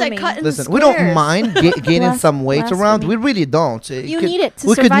 listen. the ones I Blasphemy. cut in Listen, the we don't squares. mind gaining some weight Blasphemy. around. We really don't. You need it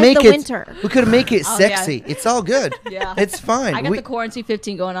to survive the winter. We could make it Oh, yeah. sexy. It's all good. Yeah. It's fine. I got the quarantine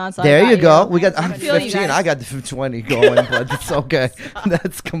 15 going on. So There I you got, go. We got. I'm feel you 15. guys. I got the 20 going, but it's okay.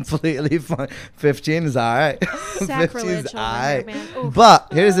 That's completely fine. 15 is all right. 15 Sacrilege is over all here, right. man. Oof. But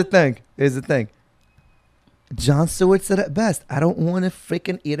here's the thing. John Stewart said it best. I don't want to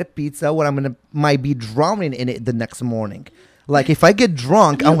freaking eat a pizza where might be drowning in it the next morning. Like if I get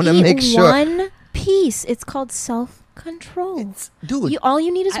drunk, I want to make sure. One piece. It's called self-control. Dude, All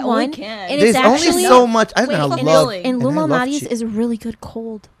you need is I only one. can. And there's it's only actually so much. I Wait, love. and And I love Lulomati's cheese. is really good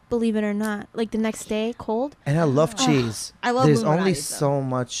cold. Believe it or not, like the next day, cold. And I love cheese. I love There's only Lulomati's, though. so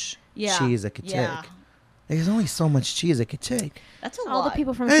much cheese I could take. There's only so much cheese I could take. That's a lot. All the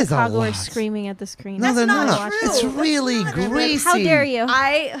people from That is a Chicago are lot. screaming at the screen. No, they're not not. true. It's That's really not They're like, greasy. how dare you?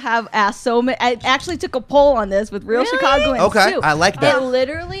 I have asked so many. I actually took a poll on this with real Really? Chicagoans Okay, too. I like that. And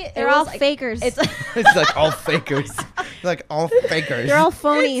literally, They're it all was like, fakers. It's It's like all fakers. Like all fakers. They're all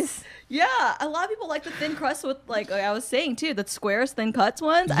phonies. yeah, a lot of people like the thin crust with like I was saying too, the squares, thin cuts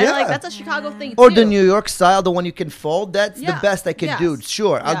ones. Yeah. I like that's a Chicago thing Or too. the New York style, the one you can fold. That's the Yeah. best I can Yes. do.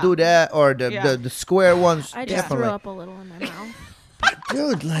 Sure, I'll Yeah. do that. Or the, Yeah. the square ones. I just definitely. threw up a little in my mouth.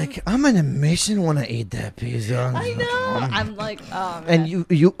 Dude, like I'm on a mission when I eat that pizza. I know. I'm like, oh man. And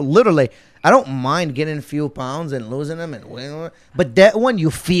you literally, I don't mind getting a few pounds and losing them and winning, but that one you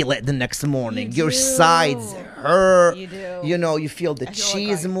feel it the next morning. You Your do. sides hurt. You do. You know, you feel the I feel like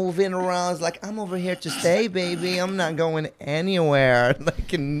cheese moving around. It's like I'm over here to stay, baby. I'm not going anywhere.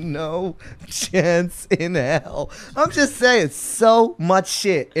 Like no chance in hell. I'm just saying, so much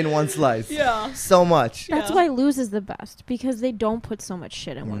shit in one slice. Yeah. So much. That's Yeah. why Lose is the best because they don't put so much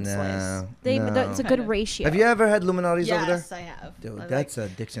shit in one No, slice. no. It's a good ratio. Have you ever had Luminati's over there? Yes, I have. Dude, I that's a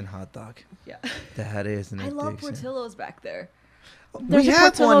Dixon hot dog. yeah. That is an I love addiction. Portillo's back there. There's we a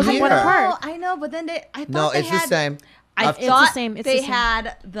have Portillo's one in one here. apart. I know, but then I thought No, they it's had, the same. I I've- It's thought the same, it's they the same.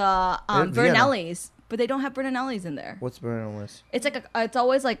 had the Vienna. Bernelli's, but they don't have Bernelli's in there. What's Bernelli's? It's like it's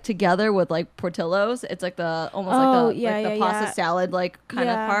always like together with like Portillo's. It's like the almost Oh, like the yeah, like the yeah, pasta yeah. salad like kind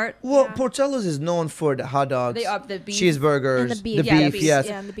Yeah. of part. Well, Yeah. Portillo's is known for the hot dogs, They are the beef. cheeseburgers, And the beef. Yeah, the beef, beef. yes,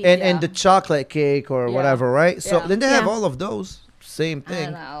 Yeah, and the beef, and yeah. the chocolate cake or Yeah. whatever, right? So Yeah. then they have Yeah. all of those. Same I thing.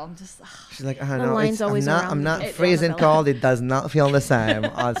 don't know. I'm just She's like, I The know. line's I'm always not. around I'm the not beef. freezing It- cold. It does not feel the same.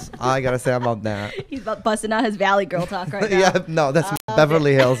 That's all I gotta say about that. he's busting out his Valley Girl talk right now. Yeah, no, that's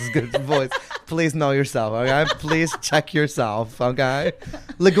Beverly Hills' good voice. Please know yourself, okay? Please check yourself, okay?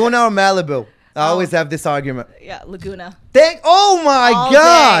 Laguna or Malibu? I always have this argument. Yeah, Laguna. Oh my All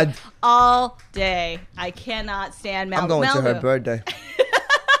God! day. All day. I cannot stand Malibu. I'm going to her Malibu. birthday.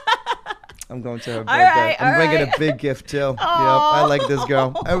 I'm going to her birthday. right, I'm all bringing right. a big gift too. Yep, I like this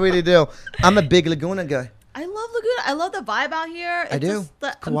girl. I really do. I'm a big Laguna guy. I love Laguna. I love the vibe out here. It's I do. Just the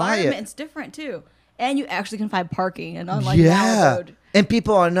It's quiet. environment. It's different too. And you actually can find parking and unlike Valley Road. And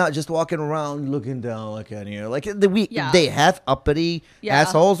people are not just walking around looking down like at you. Like Yeah. they have uppity Yeah.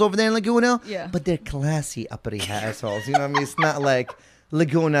 assholes over there in Laguna, Yeah. but they're classy uppity assholes. You know what I mean? It's not like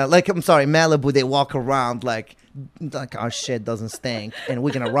Laguna, like I'm sorry, Malibu. They walk around like our shit doesn't stink, and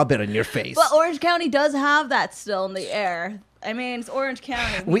we're gonna rub it on your face. But Orange County does have that still in the air. I mean, it's Orange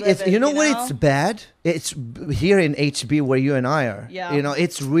County. We live in, you know what? It's bad. It's here in HB where you and I are. Yeah. You know,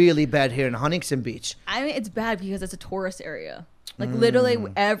 it's really bad here in Huntington Beach. I mean, it's bad because it's a tourist area. Like literally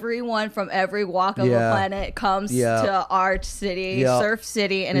everyone from every walk of the Yeah. planet comes Yeah. to our city, Yeah. Surf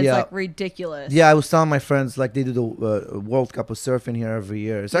City, and it's Yeah. like ridiculous. Yeah, I was telling my friends like they do the World Cup of surfing here every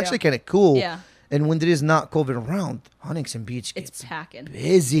year. It's actually kind of cool. Yeah. And when there is not COVID around, Huntington Beach It's gets packing.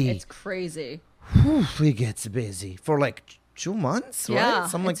 busy. It's crazy. It gets busy for like 2 months, Yeah, right?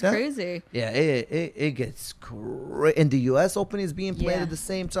 Something like it's that. crazy. Yeah, it gets crazy. And the U.S. Open is being played Yeah. at the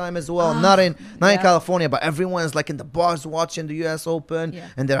same time as well. Not in yeah. California, but everyone's like in the bars watching the U.S. Open, Yeah.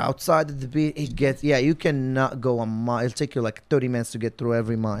 and they're outside of the beach. It gets you cannot go a mile. It'll take you like 30 minutes to get through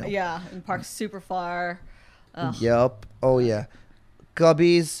every mile. Yeah, and park's super far. Ugh. Yep. Oh yeah.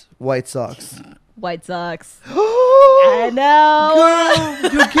 Cubbies, White Sox. White Sox. I know.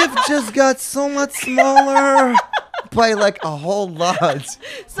 Girl, your gift just got so much smaller by like a whole lot.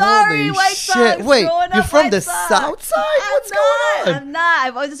 Sorry, Holy White shit. Sox. Wait, Growing you're up from White the Sox. South Side? What's going on? I'm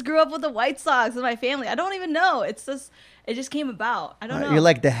not. I just grew up with the White Sox in my family. I don't even know. It just came about. I don't know. You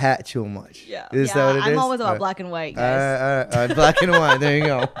like the hat too much. Yeah. Is that what it I'm is? always about All right. black and white, guys. All right. Black and white. There you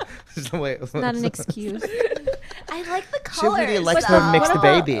go. So wait, Not an excuse. I like the She colors. really likes but, her mixed What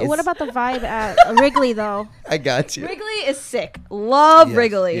about- babies. What about the vibe at Wrigley though? I got you. Wrigley is sick. Love Yes,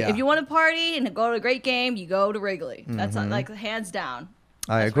 Wrigley. yeah. If you want to party and go to a great game, you go to Wrigley. That's like hands down.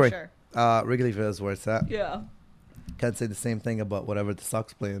 I That's for agree. sure. Wrigleyville is where it's at. Yeah. Can't say the same thing about whatever the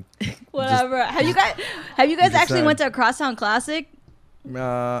Sox playing. Whatever. Have you guys just actually saying. went to a Crosstown Classic?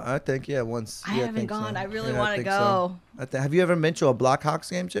 I think once. I Yeah, haven't think gone. So. I really Yeah, want to think go. So. Have you ever been to a Blackhawks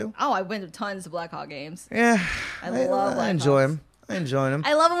game too? Oh, I went to tons of Blackhawk games. Yeah, I love I enjoy Blackhawks. them. I enjoy them.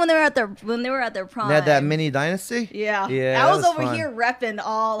 I love them when they were at their prime. They had that mini dynasty. Yeah. Yeah, I that was over fun. here repping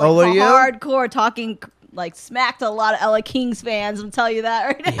all were you? hardcore talking like smack to a lot of LA Kings fans. I'm telling you that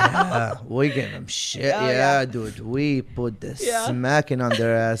right now. Yeah, we gave them shit. Oh, yeah, yeah. dude, we put the Yeah. smacking on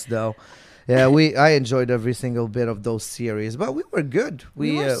their ass though. Yeah, I enjoyed every single bit of those series, but we were good.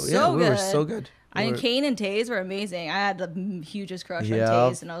 We were so we were good. so good. I mean, We were- Kane and Taze were amazing. I had the hugest crush on Yeah.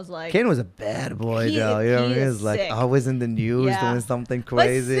 Taze, and I was like, Kane was a bad boy He- though. You know what I he mean? He is was like sick. always in the news Yeah. doing something but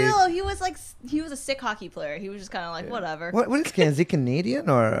crazy. still, he was a sick hockey player. He was just kind of like whatever. What is Kane? Is he Canadian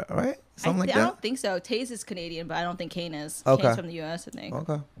or right? Something like I that? don't think so. Taze is Canadian, but I don't think Kane is. Okay. Kane's from the U.S. I think.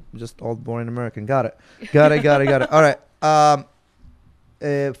 Okay. Just old boring American. Got it. Got it. All right.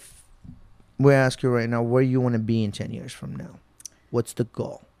 If we ask you right now, where you want to be in 10 years from now? What's the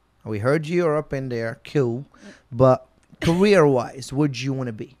goal? We heard you're up in there. Cool. But career-wise, where'd you want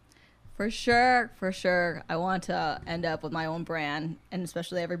to be? For sure. I want to end up with my own brand, and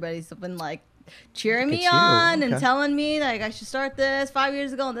especially everybody's been like cheering Look me at you. on Okay. and telling me like I should start this 5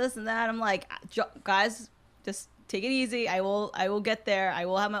 years ago and this and that. I'm like, guys, just take it easy. I will get there. I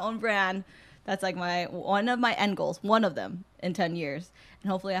will have my own brand. That's like one of my end goals. One of them in 10 years,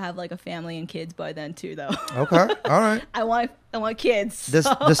 and hopefully I have like a family and kids by then too. Though. Okay. All right. I want kids. Does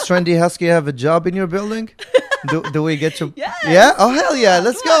so- Trendy Husky have a job in your building? Do we get to? Yes. Yeah. Oh hell yeah!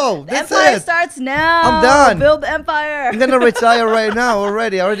 Let's Come on. go. The That's empire it. starts now. I'm done. Build the empire. I'm gonna retire right now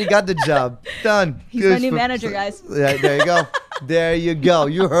already. I already got the job done. He's my new manager, guys. Yeah, there you go. There you go.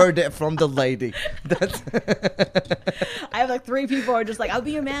 You heard it from the lady. That's I have like 3 people who are just like, I'll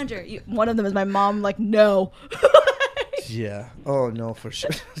be your manager. One of them is my mom. Like, no. yeah. Oh no, for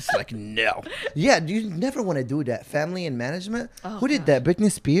sure. It's like no. Yeah, you never want to do that. Family and management. Oh, Who did that?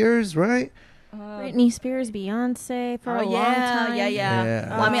 Britney Spears, right? Britney Spears, Beyonce for a long time. Yeah. Yeah.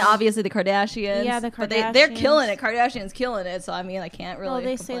 Well, I mean, obviously the Kardashians. Yeah, the But they're Kardashians. killing it. Kardashians killing it. So I mean, I can't really. Well,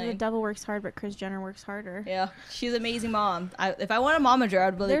 they complain. say the devil works hard, but Kris Jenner works harder. Yeah, she's an amazing mom. If I want a momager,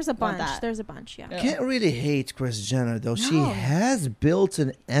 I'd really There's a want bunch. that. There's a bunch. Yeah. Yeah. Can't really hate Kris Jenner though. She No. has built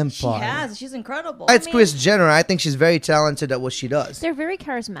an empire. She has. She's incredible. It's Kris Jenner. I think she's very talented at what she does. They're very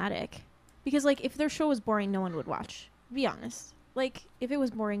charismatic, because like if their show was boring, no one would watch. Be honest. Like if it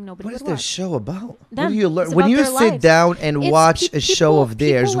was boring, nobody What would is their watch. show about? What Them. do you learn It's when about you their sit lives. down and It's watch pe- a show people- of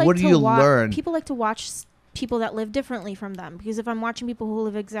theirs? people like What do to you wa- learn? People like to watch people that live differently from them, because if I'm watching people who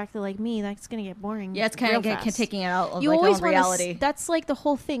live exactly like me, that's gonna get boring. Yeah, it's kind real of fast. taking it out of You like always own want reality. That's like the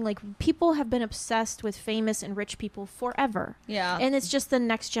whole thing. Like people have been obsessed with famous and rich people forever. Yeah. And it's just the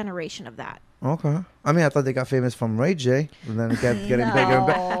next generation of that. Okay. I mean, I thought they got famous from Ray J, and then it kept getting No. bigger and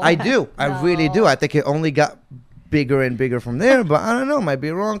bigger. I do. I really do. No. I think it only got bigger and bigger from there, but I don't know. Might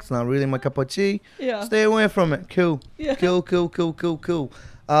be wrong. It's not really my cup of tea. Yeah. Stay away from it. Cool. Yeah. Cool.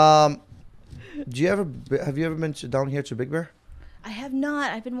 Have you ever been down here to Big Bear? I have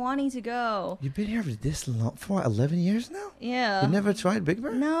not. I've been wanting to go. You've been here for this long, for 11 years now? Yeah. You never tried Big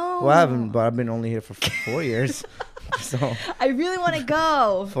Bear? No. Well, I haven't, but I've been only here for 4 years. So I really want to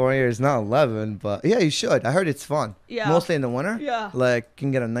go. 4 years, not 11, but yeah, you should. I heard it's fun. Yeah. Mostly in the winter. Yeah. Like, you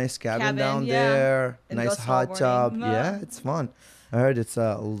can get a nice cabin down yeah. there, And nice go hot tub. snowboarding. Yeah, it's fun. I heard it's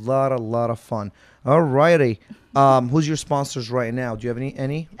a lot of fun. Alrighty. Who's your sponsors right now? Do you have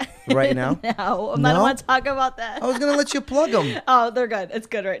any right now? No, I'm No? not want to talk about that. I was gonna let you plug them. Oh, they're good. It's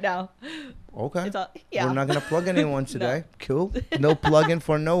good right now. Okay. It's all, yeah. We're not gonna plug anyone today. Cool. No plugging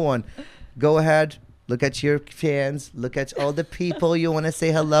for no one. Go ahead. Look at your fans. Look at all the people you want to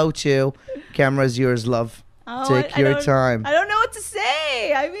say hello to. Camera's yours, love. Oh, Take I your don't- time. I don't know what to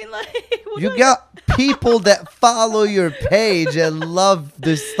say. I mean, like, what do You I- got people that follow your page and love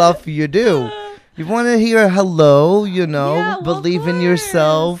the stuff you do. You want to hear hello, Yeah, well, of believe in course.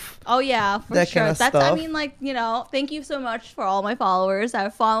 yourself. Oh yeah, for That sure. kinda That's I stuff. mean, like, thank you so much for all my followers that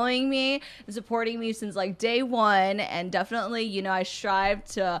are following me and supporting me since like day one. And definitely, I strive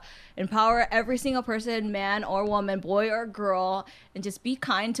to empower every single person, man or woman, boy or girl, and just be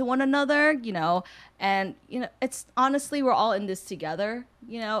kind to one another, And it's honestly, we're all in this together,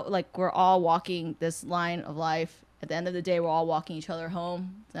 like we're all walking this line of life. At the end of the day, we're all walking each other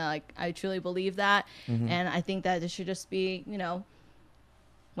home. Like, I truly believe that. And I think that it should just be,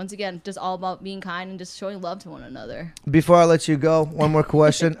 once again, just all about being kind and just showing love to one another. Before I let you go, one more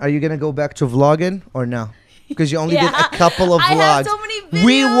question. Are you going to go back to vlogging or no? Because you only did a couple of vlogs. I have so many videos.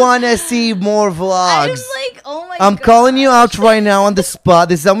 We want to see more vlogs. I'm like, oh my god. I'm calling you out right now on the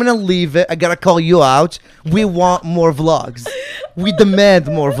spot. I'm going to leave it. I got to call you out. We want more vlogs. We demand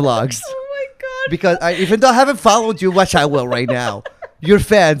more vlogs. Oh my god. Because even though I haven't followed you, which I will right now. your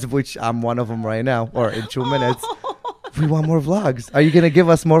fans, which I'm one of them right now, or in 2 minutes. We want more vlogs. Are you gonna give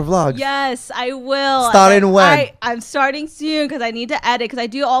us more vlogs? Yes, I will. Starting when? I'm starting soon because I need to edit because I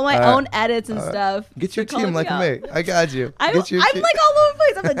do all my own edits and stuff. Get your So team like me. I got you. I'm Get your like team. all over the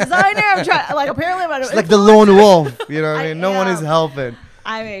place. I'm a designer. I'm trying. Like apparently, I'm It's like the lone wolf. You know what I mean? No one is am. helping.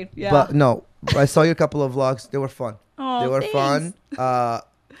 I mean, yeah. But no, I saw you a couple of vlogs. They were fun. Oh, They were thanks. fun.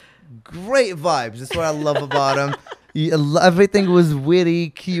 Great vibes. That's what I love about them. Everything was witty,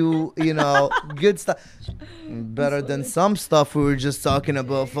 cute, you know, good stuff. Better than some stuff we were just talking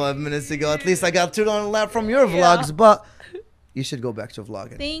about 5 minutes ago. At least I got to learn a lot from your vlogs, but you should go back to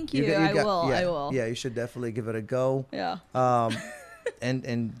vlogging. Thank you. I will. I will. Yeah, you should definitely give it a go. Yeah.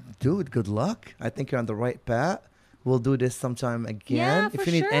 And dude, good luck. I think you're on the right path. We'll do this sometime again. Yeah, If for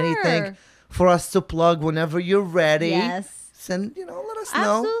you need sure. anything for us to plug whenever you're ready, Yes. send, let us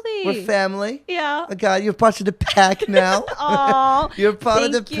know. Absolutely. We're family. Yeah. I got you're part of the pack now. Oh, You're part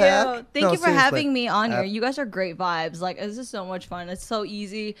of the thank you. pack. Thank No, you for seriously. having me on here. Uh, You guys are great vibes. Like, it's just so much fun. It's so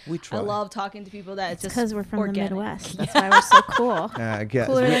easy. We try. I love talking to people that it's just Because we're from organic. the Midwest. That's why we're so cool. I guess.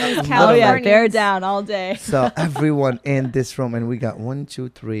 Cooler than Oh California. yeah, Mornings. bear down all day. So everyone in this room, and we got 1, 2,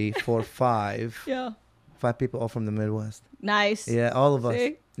 3, 4, 5. Yeah. 5 people all from the Midwest. Nice. Yeah, all of us.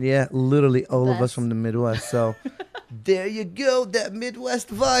 See? Yeah, literally all of us Best. from the Midwest. So there you go, that Midwest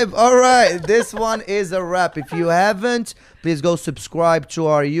vibe. All right, this one is a wrap. If you haven't, please go subscribe to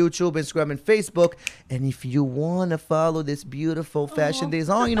our YouTube, Instagram, and Facebook. And if you want to follow this beautiful fashion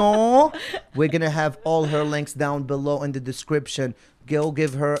designer, we're going to have all her links down below in the description. Go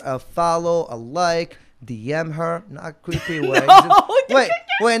give her a follow, a like, DM her, not a creepy way.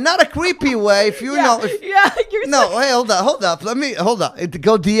 Wait, not a creepy way. If you know, if, you're no, hey, hold up. Hold up.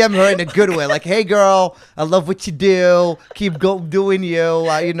 Go DM her in a good way. Like, hey, girl, I love what you do. Keep doing you.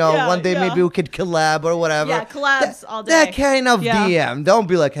 Yeah, one day yeah. maybe we could collab or whatever. Yeah, collabs all day. That kind of Yeah. DM. Don't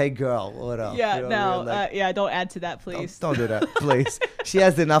be like, hey, girl, what up? Yeah, You know what I mean? Like, don't add to that, please. don't do that, please. She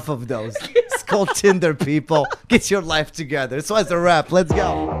has enough of those. It's called Tinder, people. Get your life together. So as a wrap, let's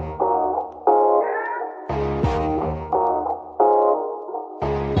go.